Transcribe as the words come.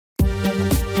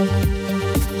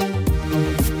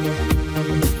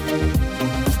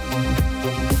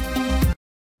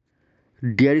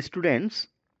Dear students,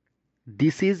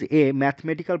 this is a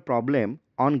mathematical problem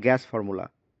on gas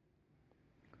formula.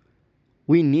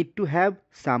 We need to have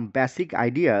some basic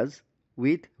ideas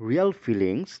with real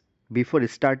feelings before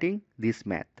starting this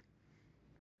math.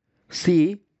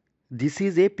 See, this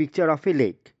is a picture of a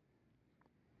lake.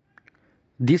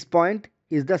 This point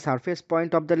is the surface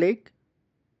point of the lake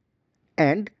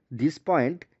and this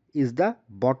point is the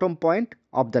bottom point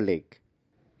of the lake.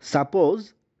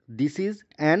 Suppose this is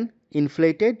an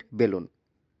inflated balloon.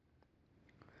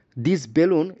 This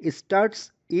balloon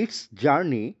starts its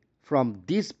journey from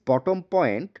this bottom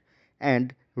point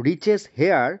and reaches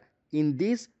here in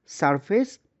this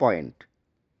surface point.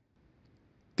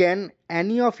 Can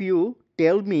any of you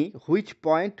tell me which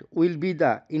point will be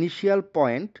the initial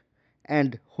point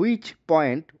and which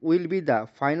point will be the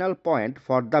final point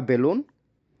for the balloon?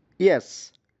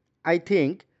 Yes, I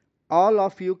think all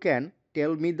of you can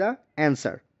tell me the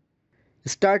answer.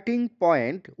 Starting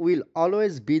point will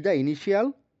always be the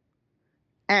initial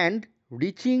and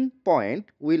reaching point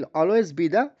will always be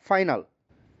the final.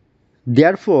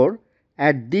 Therefore,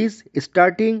 at this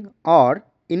starting or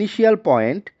initial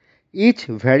point, each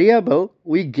variable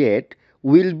we get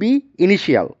will be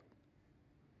initial.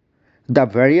 The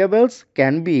variables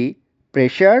can be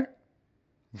pressure,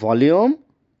 volume,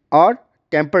 or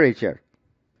temperature.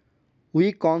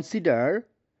 We consider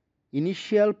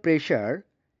initial pressure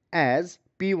as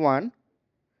P1,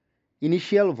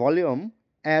 initial volume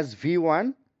as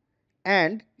V1,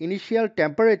 and initial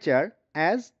temperature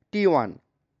as T1.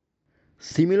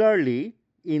 Similarly,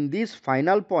 in this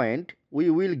final point, we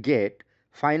will get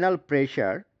final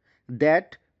pressure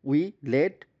that we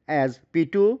let as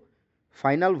P2,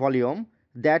 final volume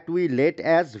that we let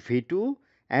as V2,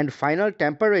 and final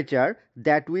temperature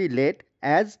that we let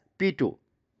as P2.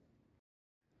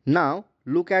 Now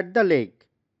look at the lake.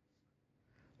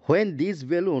 When this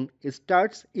balloon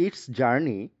starts its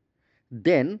journey,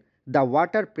 then the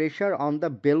water pressure on the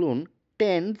balloon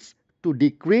tends to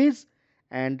decrease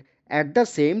and at the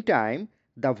same time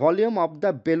the volume of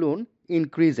the balloon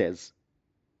increases.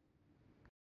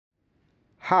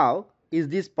 How is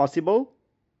this possible?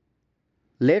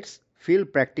 Let's feel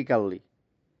practically.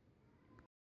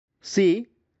 See,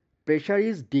 pressure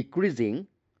is decreasing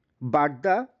but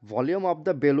the volume of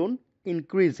the balloon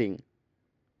increasing.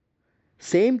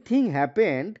 Same thing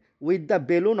happened with the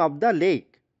balloon of the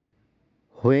lake.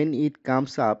 When it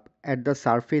comes up at the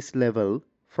surface level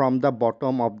from the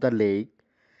bottom of the lake,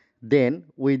 then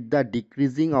with the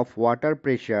decreasing of water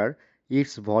pressure,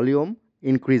 its volume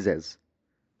increases.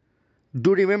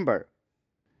 Do remember,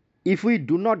 if we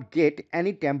do not get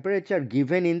any temperature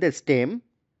given in the stem,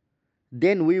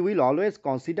 then we will always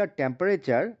consider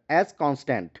temperature as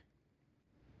constant.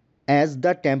 As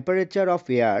the temperature of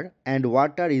air and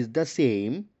water is the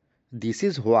same, this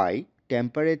is why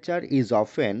temperature is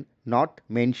often not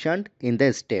mentioned in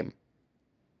the stem.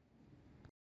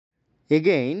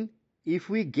 Again, if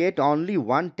we get only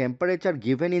one temperature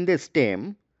given in the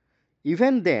stem,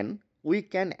 even then we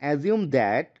can assume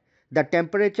that the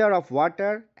temperature of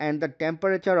water and the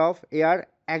temperature of air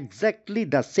exactly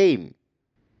the same.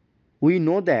 We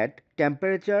know that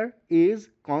temperature is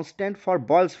constant for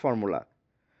Boyle's formula.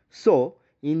 So,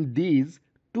 in these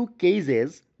two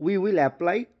cases, we will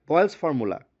apply Boyle's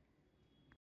formula.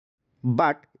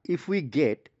 But if we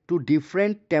get two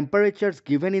different temperatures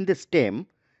given in the stem,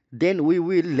 then we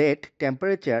will let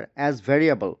temperature as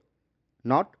variable,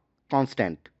 not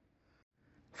constant.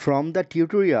 From the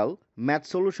tutorial Math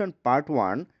Solution Part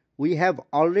 1, we have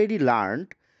already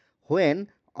learned when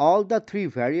all the three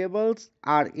variables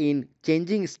are in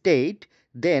changing state,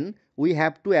 then we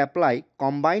have to apply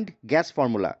combined gas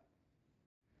formula.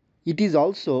 It is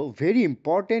also very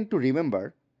important to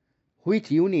remember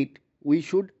which unit we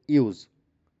should use.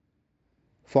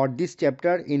 For this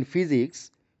chapter in physics,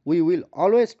 we will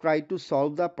always try to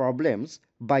solve the problems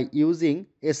by using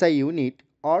SI unit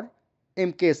or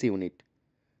MKS unit.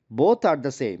 Both are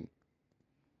the same.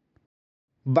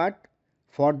 But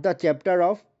for the chapter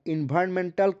of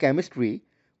environmental chemistry,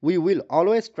 we will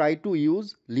always try to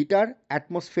use liter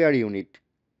atmosphere unit.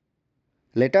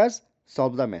 Let us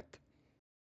solve the math.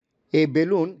 A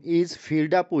balloon is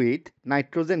filled up with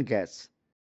nitrogen gas.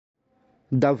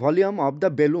 The volume of the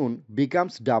balloon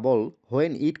becomes double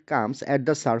when it comes at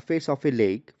the surface of a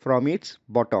lake from its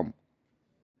bottom.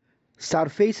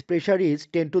 Surface pressure is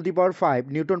 10 to the power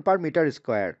 5 Newton per meter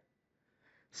square.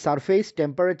 Surface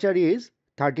temperature is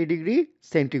 30 degree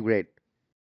centigrade.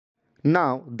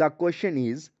 Now the question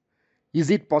is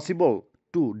it possible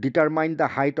to determine the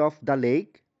height of the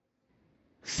lake?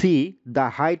 See, the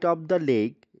height of the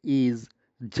lake is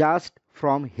just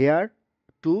from here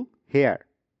to here.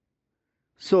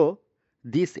 So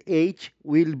this h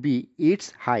will be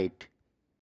its height.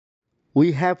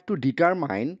 We have to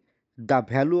determine the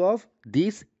value of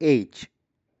this h.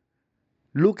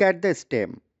 Look at the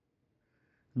stem.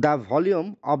 The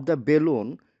volume of the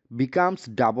balloon becomes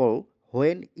double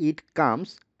when it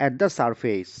comes at the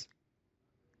surface.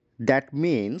 That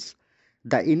means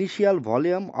the initial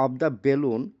volume of the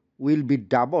balloon will be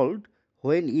doubled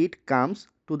when it comes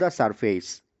to the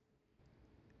surface.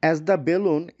 As the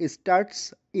balloon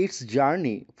starts its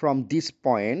journey from this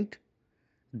point,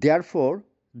 therefore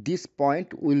this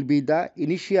point will be the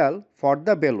initial for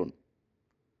the balloon.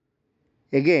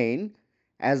 Again,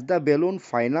 as the balloon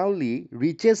finally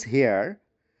reaches here,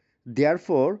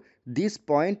 therefore this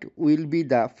point will be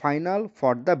the final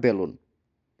for the balloon.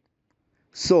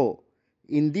 So,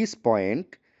 in this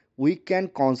point, we can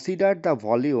consider the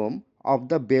volume of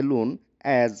the balloon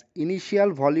as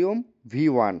initial volume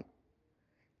V1,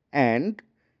 and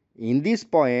in this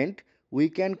point, we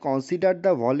can consider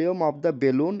the volume of the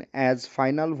balloon as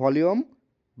final volume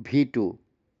V2.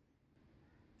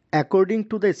 According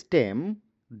to the stem,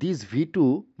 this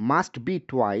V2 must be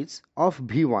twice of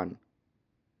V1.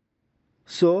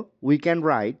 So, we can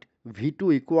write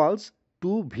V2 equals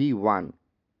 2V1.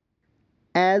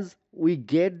 As we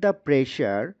get the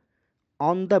pressure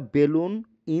on the balloon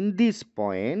in this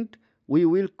point, we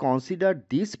will consider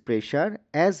this pressure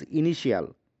as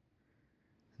initial.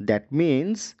 That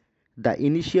means the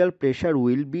initial pressure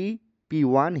will be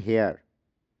P1 here.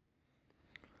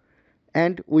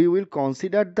 And we will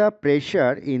consider the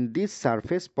pressure in this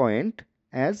surface point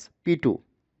as P2.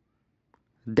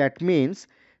 That means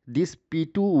this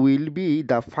P2 will be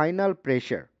the final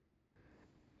pressure.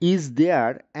 Is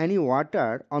there any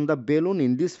water on the balloon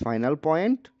in this final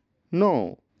point?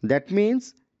 No. That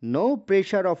means no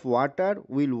pressure of water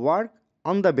will work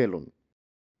on the balloon.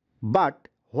 But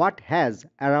what has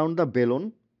around the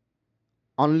balloon?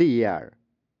 Only air,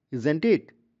 isn't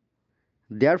it?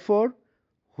 Therefore,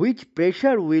 which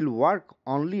pressure will work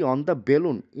only on the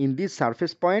balloon in this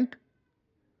surface point?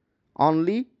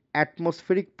 Only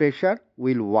atmospheric pressure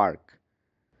will work.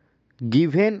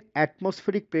 Given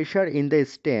atmospheric pressure in the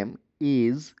stem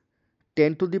is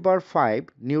 10 to the power 5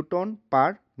 Newton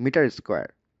per meter square,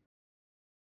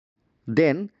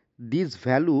 then this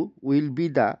value will be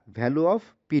the value of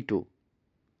P2,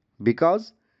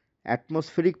 because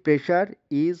atmospheric pressure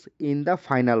is in the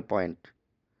final point.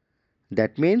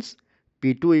 That means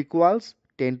P2 equals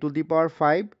 10 to the power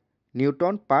 5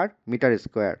 Newton per meter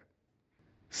square.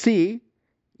 See,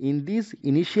 in this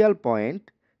initial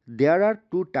point, there are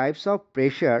two types of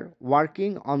pressure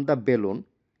working on the balloon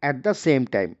at the same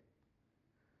time.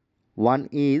 One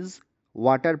is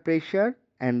water pressure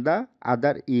and the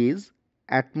other is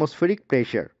atmospheric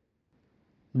pressure.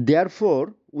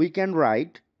 Therefore, we can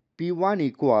write P1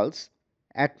 equals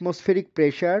atmospheric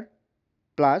pressure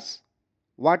plus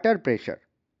water pressure.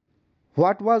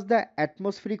 What was the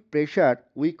atmospheric pressure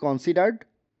we considered?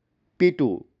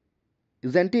 P2,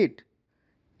 isn't it?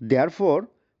 Therefore,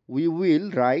 we will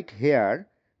write here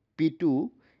P2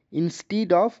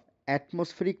 instead of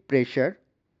atmospheric pressure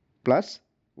plus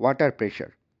water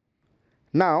pressure.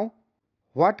 Now,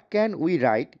 what can we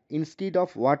write instead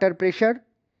of water pressure?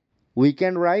 We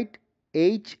can write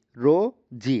H rho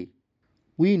g.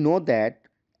 We know that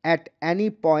at any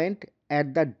point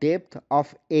at the depth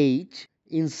of H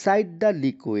inside the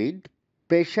liquid,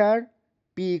 pressure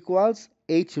P equals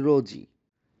H rho g.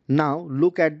 Now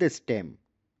look at the stem.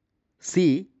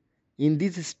 See, in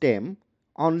this stem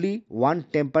only one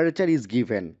temperature is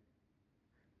given.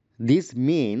 This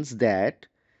means that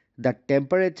the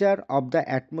temperature of the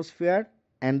atmosphere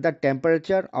and the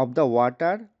temperature of the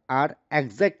water are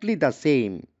exactly the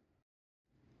same.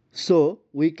 So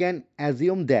we can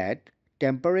assume that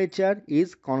temperature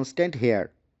is constant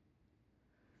here.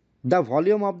 The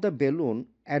volume of the balloon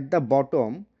at the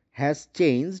bottom has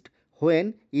changed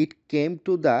when it came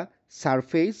to the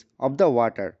surface of the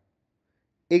water.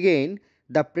 Again,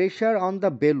 the pressure on the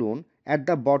balloon at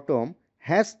the bottom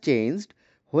has changed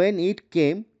when it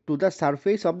came to the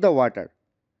surface of the water.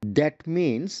 That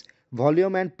means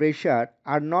volume and pressure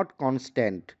are not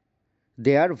constant.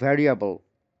 They are variable.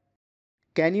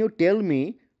 Can you tell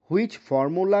me which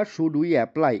formula should we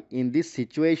apply in this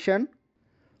situation?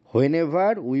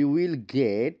 Whenever we will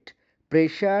get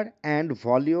pressure and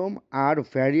volume are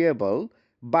variable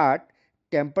but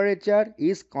temperature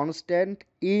is constant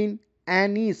in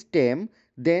any stem,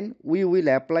 then we will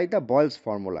apply the Boyle's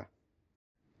formula.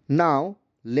 Now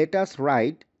let us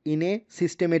write in a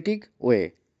systematic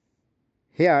way.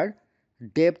 Here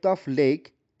depth of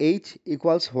lake H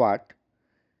equals what?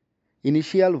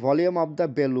 Initial volume of the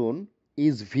balloon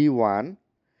is V1.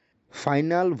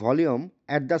 Final volume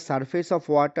at the surface of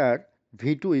water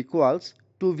V2 equals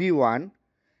 2V1.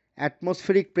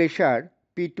 Atmospheric pressure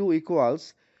P2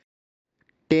 equals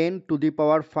 10 to the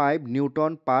power 5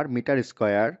 Newton per meter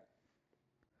square.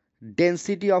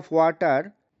 Density of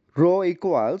water rho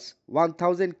equals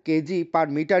 1000 kg per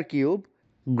meter cube.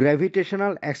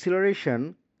 Gravitational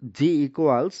acceleration g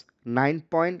equals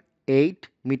 9.8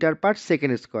 meter per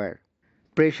second square.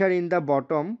 Pressure in the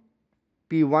bottom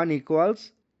P1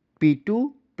 equals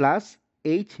P2 plus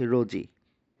H rho g.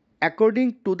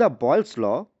 According to the Boyle's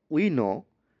law, we know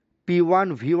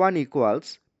P1 V1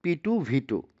 equals P2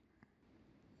 V2.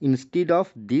 Instead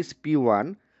of this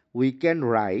P1, we can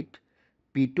write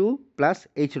P2 plus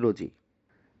H rho g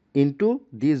into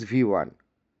this V1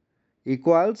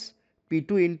 equals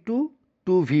P2 into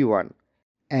 2V1,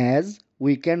 as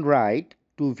we can write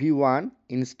 2V1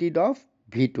 instead of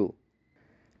V2.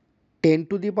 10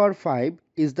 to the power 5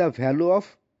 is the value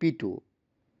of P2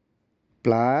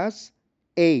 plus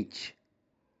H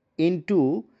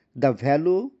into the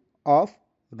value of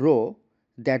rho,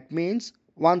 that means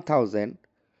 1000,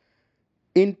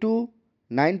 into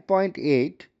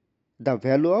 9.8 the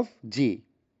value of G,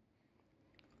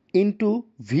 into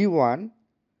V1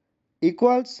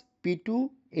 equals P2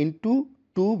 into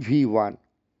 2V1.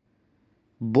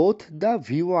 Both the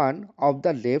V1 of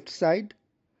the left side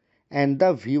and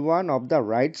the V1 of the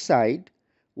right side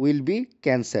will be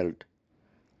cancelled,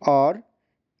 or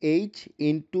H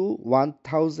into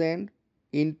 1000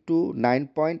 into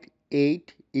 9.8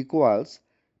 equals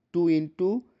 2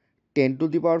 into 10 to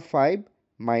the power 5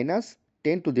 minus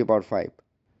 10 to the power 5,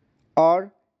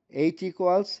 or H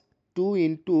equals 2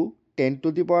 into 10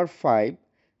 to the power 5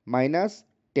 minus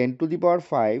 10 to the power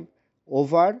 5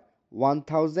 over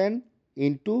 1000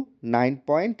 into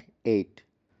 9.8,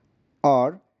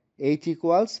 or H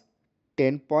equals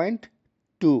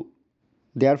 10.2.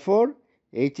 Therefore,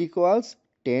 H equals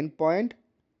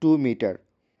 10.2 meter.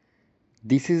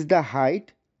 This is the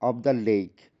height of the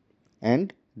lake,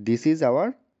 and this is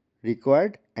our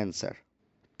required answer.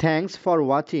 Thanks for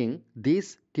watching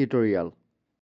this tutorial.